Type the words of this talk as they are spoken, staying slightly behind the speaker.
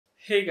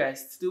Hey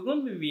guys, today we're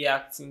going to be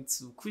reacting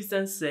to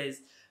Christian says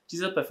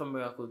Jesus performed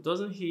miracle.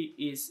 Doesn't he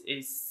is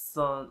a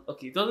son?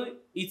 Okay, doesn't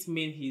it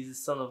mean he's the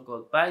son of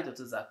God? By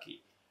Dr.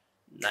 Zakir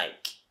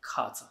Naik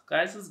Carter.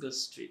 Guys, let's go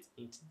straight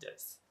into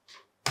this.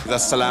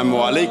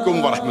 Assalamu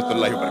alaikum wa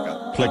rahmatullahi wa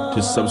barakatuh. Click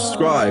to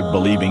subscribe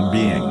Believing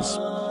Beings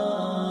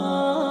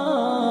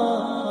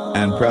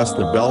and press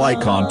the bell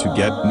icon to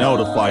get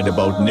notified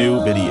about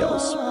new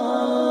videos.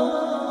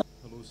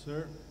 Hello,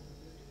 sir.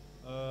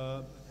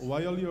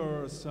 While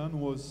your son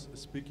was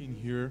speaking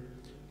here,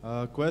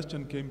 a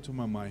question came to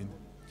my mind.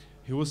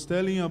 He was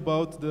telling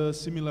about the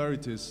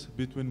similarities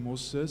between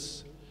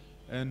Moses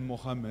and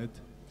Muhammad,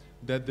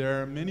 that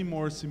there are many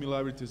more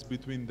similarities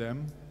between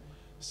them,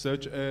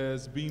 such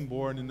as being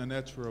born in a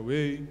natural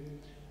way,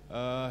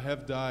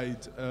 have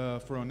died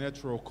for a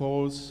natural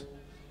cause,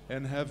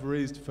 and have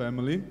raised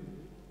family.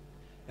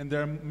 And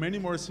there are many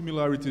more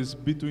similarities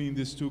between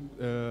these two,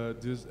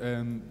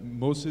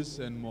 Moses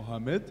and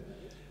Muhammad,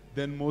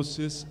 than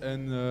Moses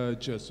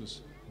and Jesus.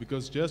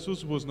 Because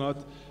Jesus was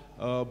not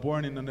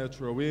born in a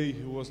natural way,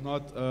 he was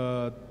not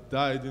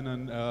died in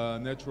a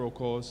natural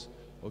cause,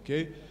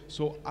 okay?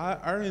 So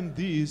aren't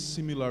these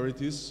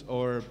similarities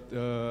or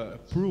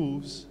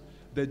proofs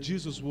that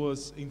Jesus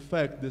was in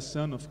fact the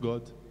Son of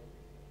God,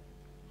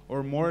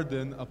 or more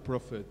than a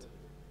prophet?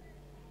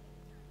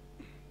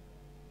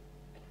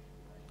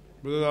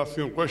 Brother,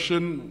 asking a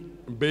question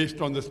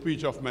based on the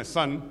speech of my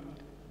son.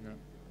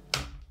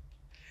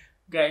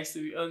 Guys, to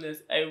be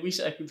honest, I wish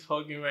I could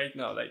hug him right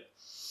now. Like,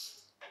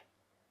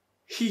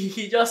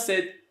 he just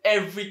said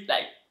every,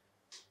 like,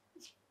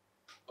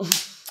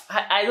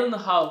 I don't know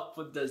how to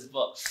put this,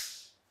 but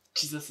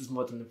Jesus is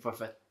more than a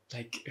prophet.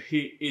 Like,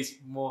 he is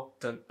more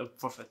than a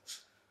prophet.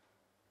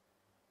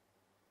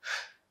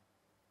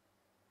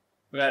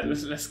 Right,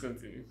 let's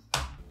continue.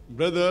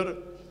 Brother,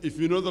 if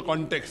you know the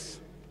context,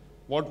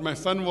 what my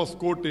son was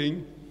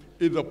quoting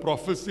is a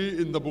prophecy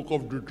in the book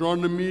of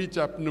Deuteronomy,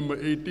 chapter number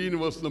 18,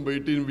 verse number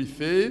 18, which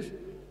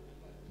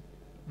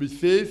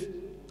says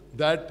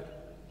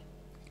that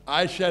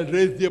I shall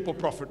raise thee up a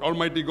prophet.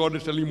 Almighty God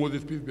is telling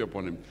Moses, peace be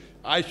upon him.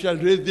 I shall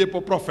raise thee up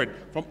a prophet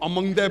from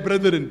among thy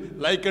brethren,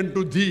 like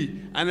unto thee,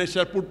 and I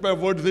shall put my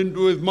words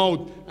into his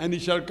mouth, and he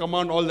shall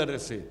command all that I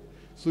say.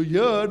 So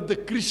here, the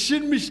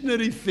Christian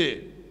missionaries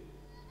say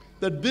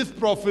that this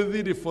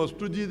prophecy refers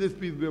to Jesus,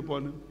 peace be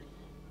upon him.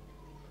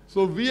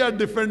 So we are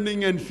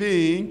defending and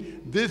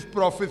saying this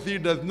prophecy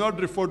does not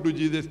refer to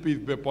Jesus, peace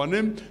be upon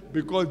him,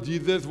 because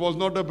Jesus was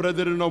not a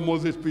brethren of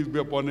Moses, peace be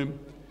upon him.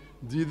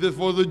 Jesus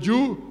was a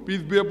Jew,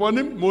 peace be upon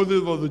him.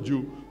 Moses was a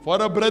Jew. For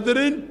a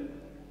brethren,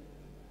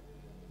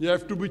 you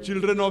have to be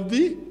children of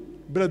the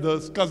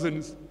brothers,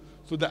 cousins.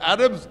 So the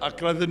Arabs are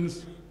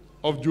cousins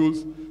of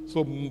Jews.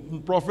 So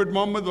Prophet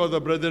Muhammad was a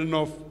brethren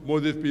of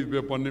Moses, peace be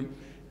upon him.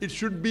 It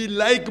should be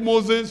like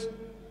Moses.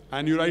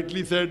 And you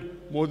rightly said,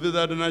 Moses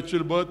had a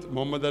natural birth,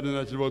 Muhammad had a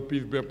natural birth,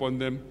 peace be upon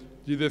them.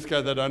 Jesus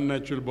Christ had an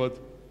unnatural birth.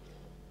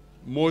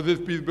 Moses,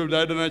 peace be,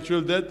 died a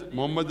natural death.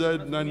 Muhammad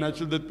died a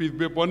natural death, peace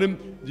be upon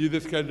him.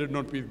 Jesus Christ did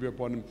not, peace be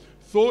upon him.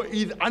 So,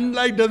 he's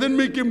unlike, doesn't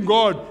make him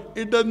God.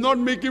 It does not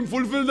make him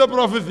fulfill the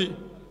prophecy.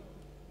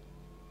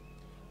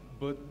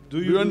 But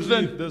do you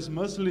understand? Does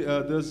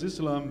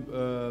Islam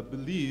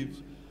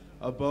believe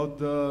about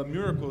the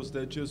miracles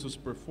that Jesus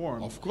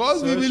performed? Of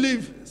course we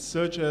believe.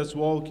 Such as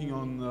walking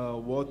on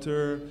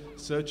water,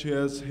 such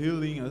as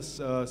healing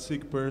a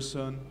sick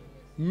person.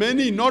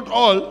 Many, not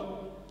all.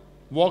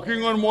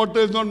 Walking on water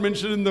is not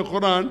mentioned in the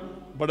Quran,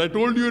 but I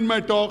told you in my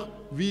talk,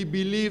 we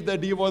believe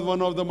that he was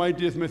one of the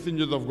mightiest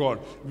messengers of God.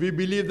 We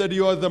believe that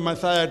he was the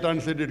Messiah,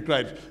 translated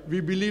Christ.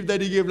 We believe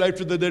that he gave life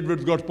to the dead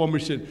with God's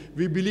permission.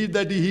 We believe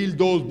that he healed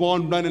those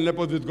born blind and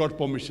lepers with God's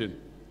permission.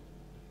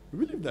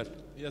 We believe that.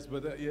 Yes,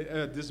 but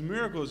these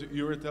miracles,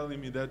 you were telling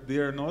me that they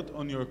are not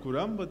on your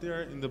Quran, but they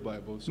are in the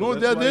Bible. So no,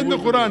 they are there in the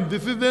Quran.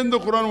 This is there in the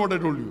Quran what I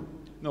told you.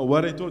 No,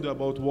 what I told you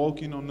about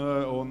walking on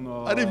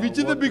which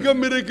is a bigger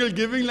miracle?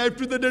 Giving life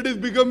to the dead is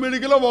bigger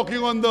miracle, or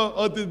walking on the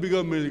earth is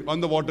bigger miracle? On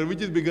the water,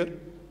 which is bigger?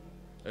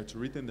 It's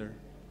written there.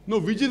 No,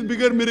 which is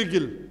bigger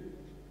miracle?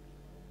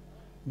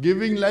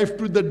 Giving life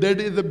to the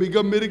dead is a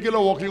bigger miracle,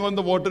 or walking on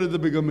the water is a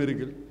bigger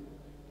miracle?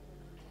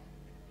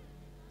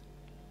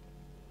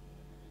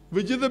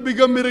 Which is a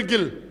bigger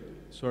miracle?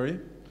 Sorry?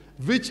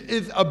 Which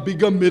is a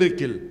bigger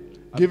miracle?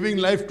 Giving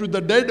life to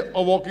the dead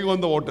or walking on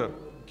the water?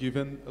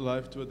 Given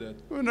life to a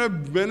dead.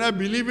 When I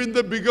believe in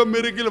the bigger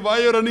miracle, why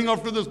are you running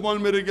after the small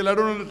miracle? I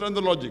don't understand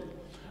the logic.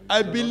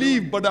 I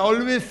believe, but I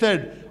always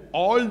said,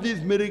 all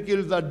these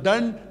miracles are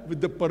done with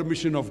the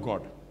permission of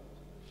God.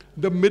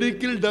 The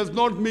miracle does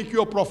not make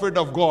you a prophet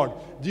of God.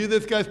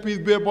 Jesus Christ, peace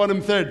be upon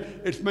him,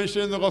 said, it's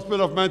mentioned in the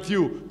Gospel of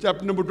Matthew,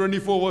 chapter number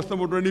 24, verse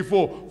number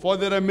 24, for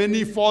there are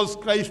many false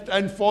Christ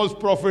and false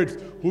prophets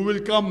who will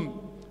come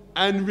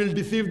and will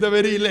deceive the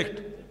very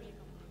elect.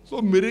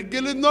 So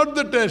miracle is not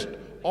the test.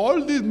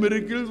 All these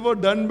miracles were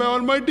done by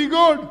Almighty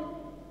God.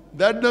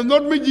 That does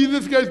not make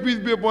Jesus Christ, peace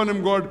be upon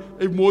him, God.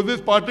 If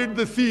Moses parted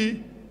the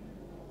sea,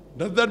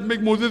 does that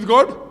make Moses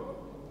God?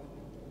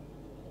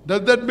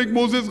 Does that make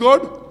Moses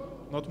God?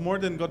 Not more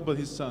than God, but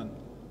his son.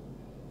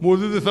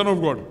 Moses is son of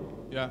God.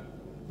 Yeah.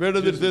 Where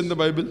does it say in the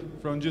Bible?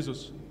 From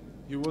Jesus.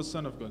 He was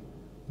son of God.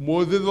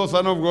 Moses was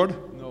son of God.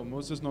 No,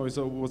 Moses, no, he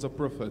was a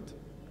prophet.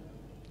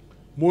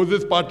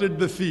 Moses parted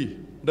the sea.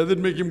 Does it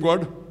make him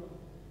God?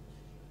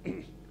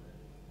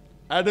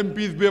 Adam,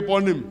 peace be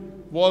upon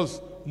him,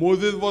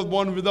 Moses was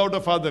born without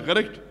a father,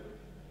 correct?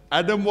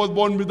 Adam was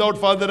born without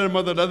father and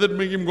mother. Does it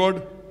make him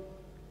God?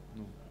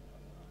 No.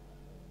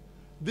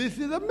 This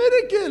is a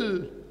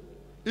miracle.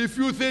 If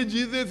you say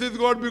Jesus is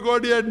God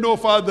because he had no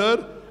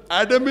father,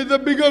 Adam is a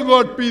bigger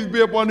God, peace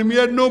be upon him. He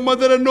had no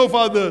mother and no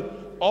father.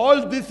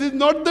 All this is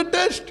not the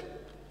test.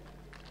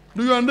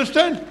 Do you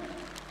understand?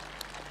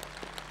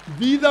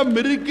 These are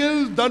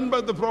miracles done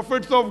by the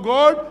prophets of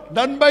God,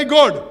 done by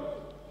God,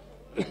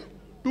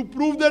 to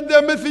prove that they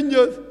are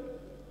messengers.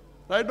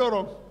 Right or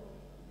wrong?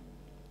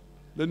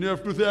 Then you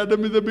have to say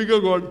Adam is a bigger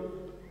God.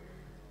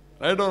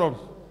 Right or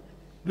wrong?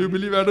 Do you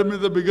believe Adam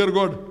is a bigger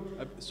God?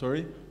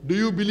 Sorry? Do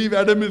you believe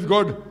Adam is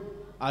God?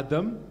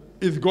 Adam?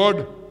 Is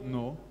God?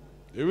 No.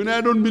 Even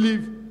I don't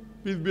believe.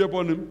 Peace be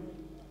upon him.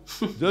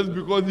 Just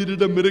because he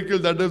did a miracle,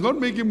 that does not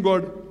make him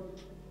God.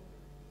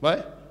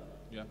 Why?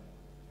 Yeah.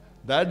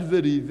 That's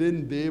the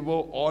reason they were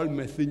all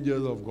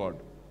messengers of God.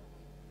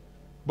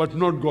 But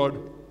not God.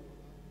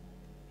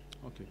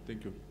 Okay,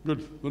 thank you.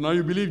 Good. So now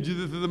you believe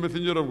Jesus is a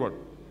messenger of God.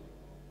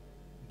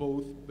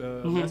 Both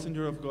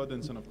messenger of God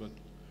and son of God.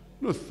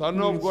 No,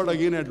 son of God,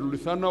 again I told you,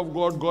 son of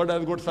God, God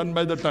has got son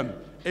by the ton.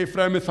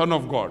 Ephraim is son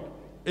of God.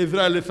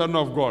 Israel is son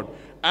of God.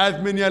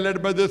 As many are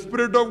led by the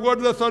Spirit of God,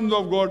 the sons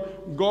of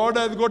God. God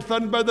has got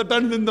son by the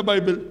tons in the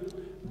Bible.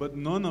 But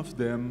none of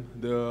them,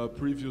 the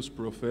previous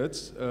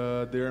prophets,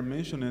 they are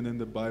mentioned in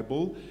the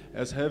Bible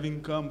as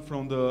having come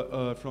from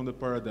the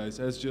paradise,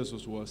 as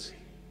Jesus was.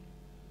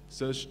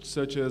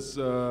 Such as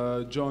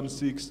John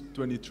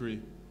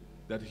 6:23,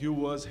 that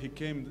he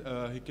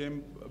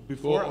came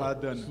before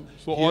Adam.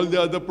 So all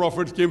the other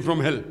prophets came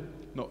from hell.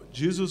 No,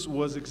 Jesus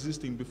was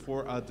existing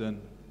before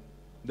Adam.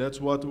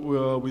 That's what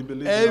we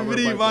believe.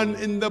 Everyone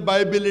in the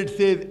Bible, it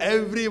says,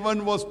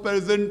 everyone was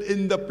present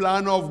in the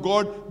plan of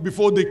God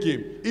before they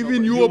came.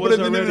 Even you were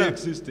present.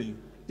 Existing.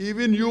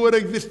 Even you were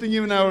existing,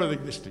 even I was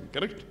existing,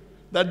 correct?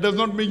 That does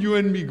not make you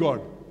and me God.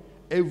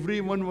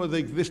 Everyone was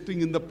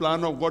existing in the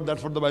plan of God.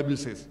 That's what the Bible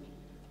says.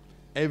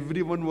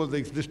 Everyone was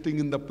existing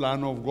in the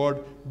plan of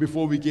God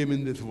before we came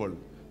in this world.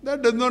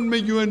 That does not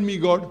make you and me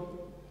God.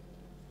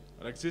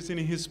 Existing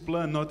in his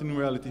plan, not in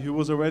reality. He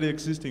was already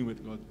existing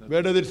with God.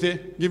 Where does it say?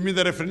 Give me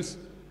the reference.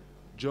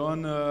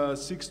 John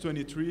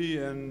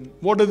 6:23 and...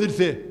 What does it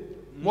say?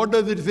 What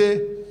does it say?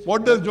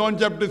 What does John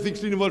chapter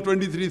 16 verse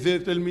 23 say?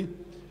 Tell me.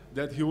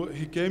 That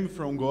he came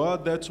from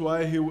God, that's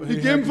why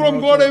he came from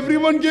God.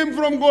 Everyone came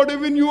from God.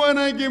 Even you and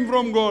I came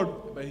from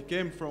God. But he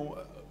came from...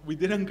 we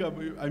didn't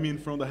come, I mean,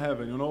 from the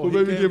heaven, you know. So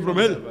where we came from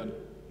hell? Heaven.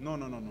 No.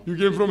 You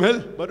came from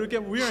hell? But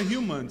we are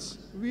humans.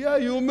 We are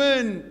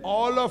human.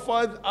 All of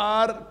us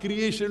are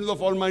creations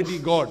of Almighty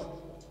God.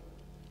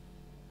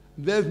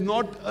 There's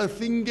not a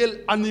single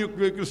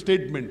unequivocal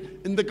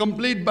statement in the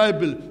complete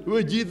Bible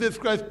where Jesus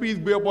Christ, peace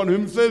be upon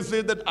him, himself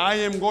says that I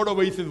am God,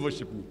 or he says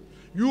worship me.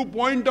 You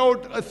point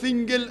out a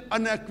single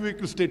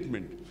unequivocal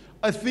statement,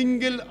 a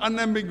single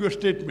unambiguous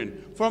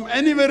statement from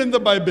anywhere in the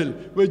Bible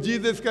where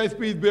Jesus Christ,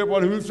 peace be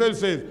upon him, himself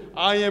says,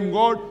 I am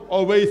God,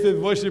 or where he says,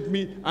 worship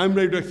me, I'm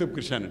ready to accept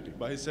Christianity.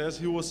 But he says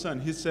he was son.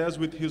 He says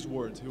with his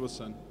words, he was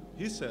son.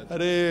 He said.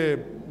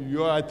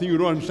 I think you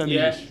don't understand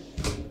English.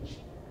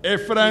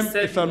 Ephraim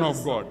is son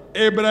of God.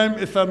 Abraham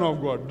is son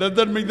of God. Does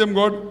that make them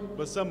God?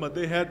 But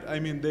they had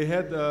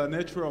a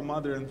natural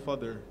mother and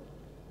father.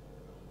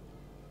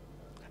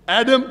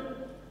 Adam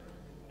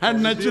had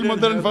natural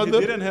mother and father.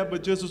 He didn't have,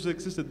 but Jesus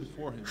existed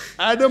before him.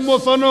 Adam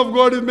was son of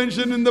God is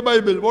mentioned in the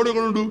Bible. What are you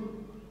going to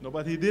do? No,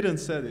 but he didn't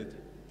say it.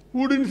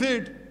 Who didn't say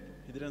it?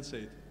 He didn't say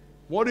it.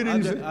 What did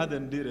he say?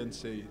 Adam didn't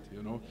say it,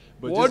 you know.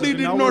 But what he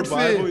did not say? In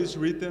our Bible is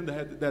written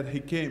that he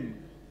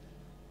came.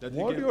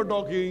 What you're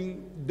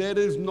talking, there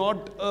is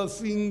not a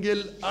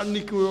single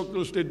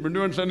unequivocal statement. Do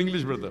you understand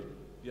English, brother?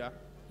 Yeah.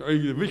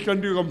 Which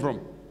country do you come from?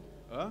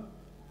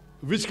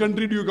 Which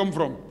country do you come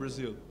from?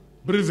 Brazil.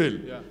 Brazil.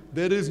 Yeah.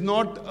 There is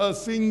not a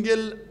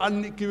single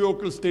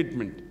unequivocal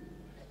statement,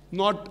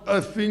 not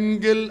a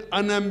single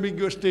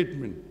unambiguous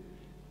statement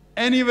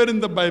anywhere in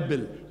the Bible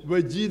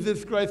where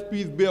Jesus Christ,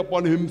 peace be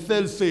upon him,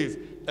 himself says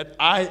that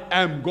I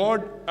am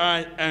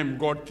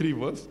God, 3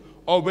 words,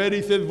 or where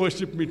he says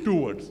worship me, 2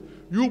 words.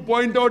 You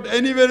point out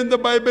anywhere in the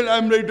Bible, I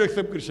am ready to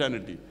accept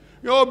Christianity.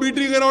 You are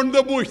beating around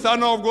the bush,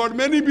 son of God.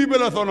 Many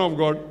people are son of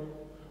God.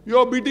 You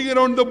are beating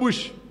around the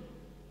bush.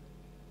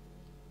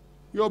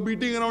 You are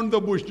beating around the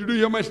bush. Did you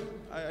hear my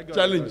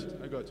challenge?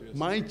 I got you. Yes.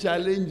 My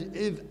challenge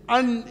is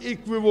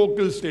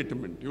unequivocal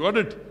statement. You got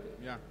it?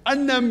 Yeah.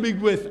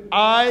 Unambiguous.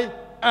 I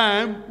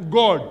am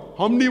God.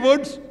 How many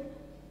words?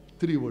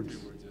 3 words.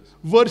 3 words, yes.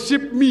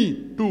 Worship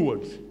me. 2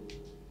 words.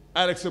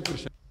 I'll accept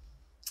Christianity.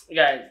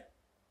 Guys,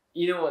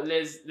 you know what?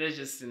 Let's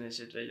just finish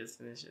it.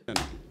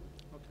 Okay.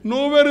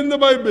 Nowhere in the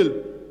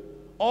Bible.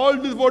 All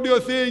this what you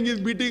are saying is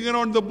beating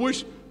around the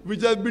bush,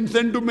 which has been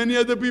sent to many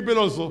other people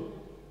also.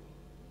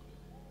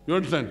 You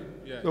understand?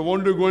 Yeah. They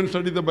want to go and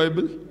study the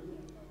Bible,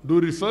 do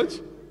research,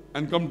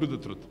 and come to the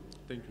truth.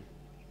 Thank you.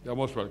 You're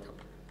most welcome.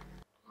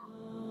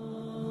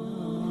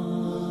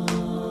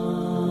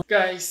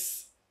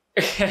 Guys,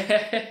 you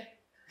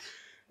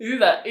see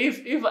that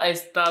if I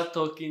start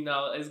talking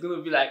now, it's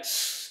gonna be like,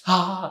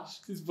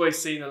 this boy's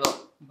saying a lot.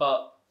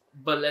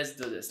 But let's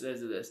do this.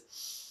 Let's do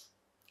this.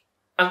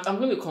 I'm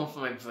going to come for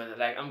my brother.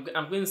 Like I'm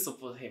going to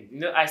support him. You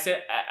know, I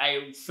said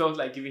I felt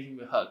like giving him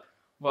a hug,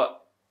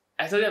 but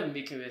I thought I'd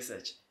be making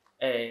research.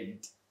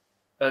 And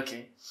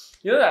okay,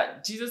 you know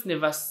that Jesus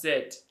never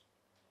said.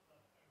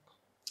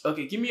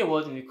 Okay, give me a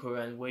word in the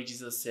Quran where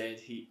Jesus said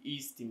he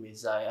is the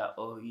Messiah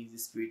or he is the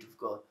Spirit of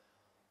God.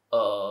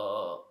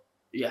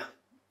 Yeah,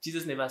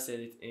 Jesus never said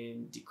it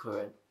in the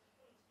Quran.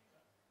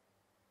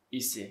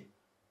 You see,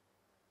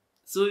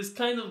 so it's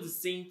kind of the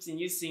same thing.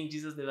 You're saying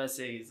Jesus never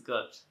said he's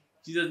God.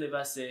 Jesus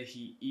never said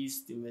he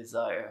is the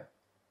Messiah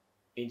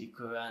in the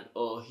Quran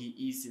or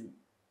he is.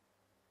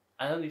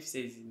 I don't know if he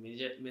says he's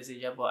the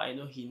messenger, but I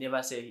know he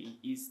never said he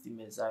is the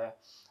Messiah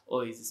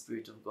or he's the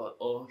Spirit of God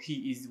or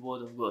he is the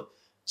Word of God.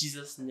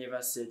 Jesus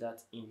never said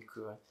that in the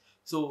Quran.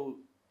 So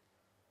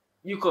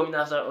you coming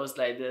after us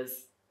like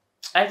this.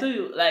 I told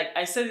you, like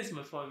I said this in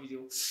my former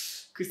video,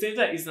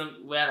 Christianity and Islam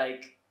were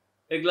like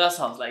a glass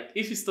house. Like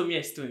if you stone me,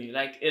 I stone you.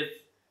 Like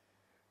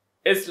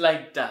it's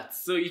like that.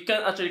 So you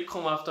can't actually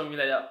come after me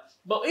like that.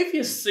 But if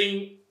you're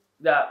saying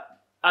that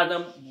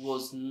Adam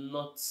was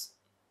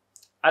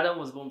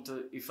born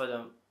to a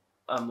father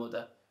and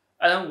mother,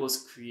 Adam was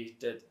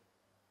created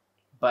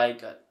by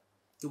God.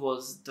 It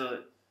was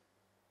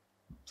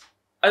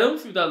I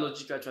don't feel that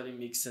logic actually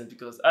makes sense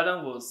because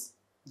Adam was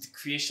the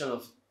creation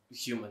of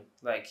human.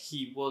 Like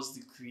he was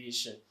the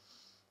creation.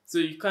 So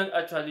you can't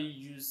actually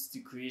use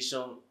the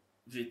creation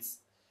with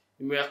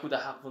a miracle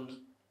that happened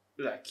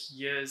like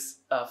years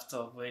after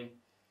when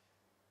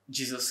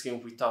Jesus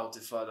came without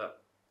the Father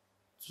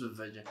to the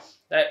Virgin.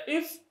 Like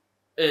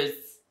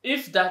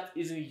if that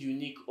isn't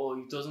unique or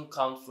it doesn't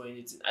count for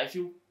anything, I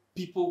feel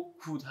people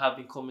could have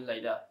been coming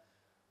like that.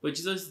 But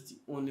Jesus is the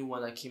only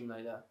one that came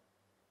like that.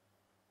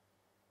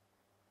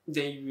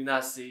 Then you will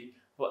not say,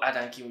 well,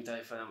 Adam came without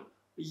a father.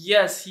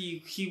 Yes,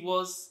 he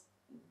was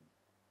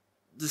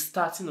the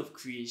starting of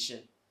creation.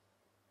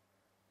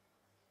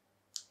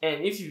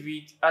 And if you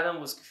read, Adam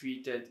was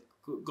created,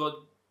 God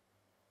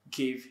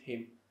gave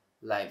him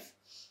life.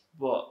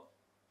 But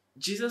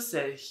Jesus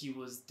said he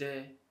was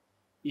there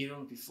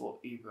even before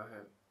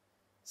Abraham.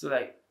 So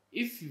like,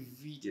 if you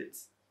read it,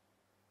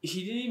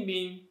 he didn't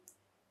mean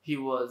he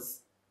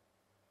was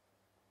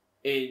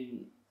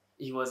in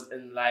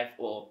life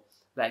or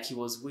like he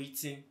was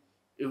waiting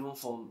even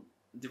from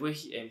the way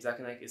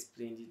Zakir Naik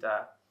explained it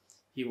that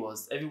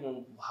everyone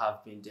would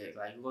have been there,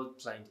 like God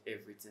planned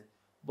everything.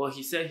 But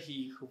he said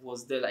he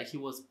was there, like he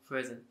was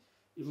present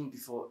even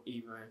before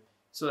Abraham.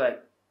 So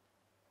like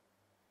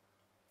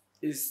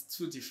it's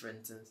two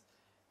different things.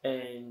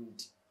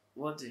 And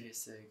what did he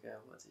say again?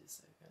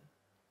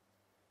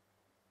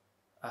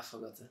 I've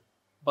forgotten.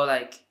 But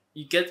like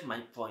you get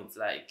my point,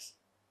 like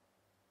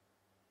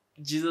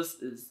Jesus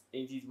is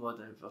indeed more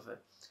than a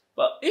prophet.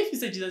 But if you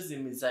say Jesus is a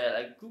Messiah,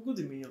 like Google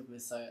the meaning of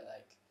Messiah,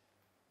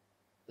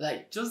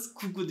 like just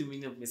Google the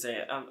meaning of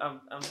Messiah.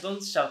 I'm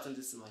done shouting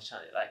this in my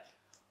channel. Like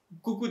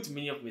Google the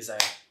meaning of Messiah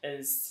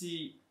and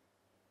see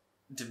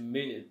the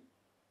meaning.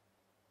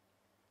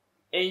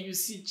 And you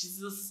see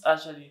Jesus is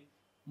actually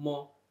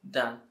more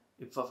than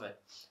a prophet.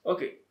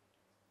 Okay.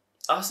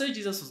 I'll say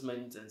Jesus was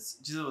many things.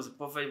 Jesus was a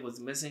prophet, he was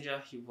the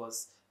messenger, he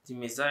was the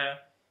Messiah,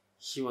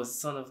 he was the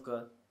Son of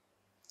God.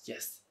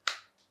 Yes.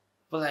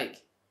 But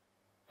like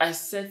I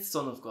said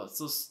Son of God.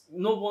 So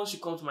no one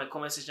should come to my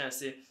comment section and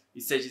say,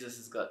 you said Jesus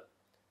is God.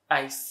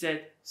 I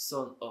said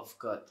Son of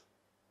God.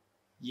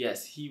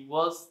 Yes, he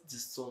was the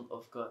Son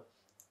of God.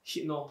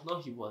 He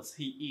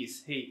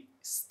is. He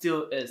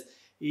still is.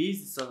 He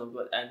is the Son of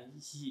God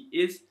and he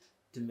is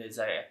the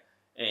Messiah.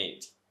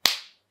 And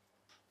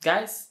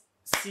guys,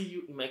 see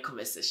you in my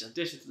comment section.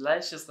 Don't forget to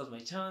like, share, subscribe to my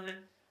channel.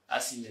 I'll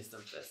see you next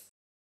time, guys.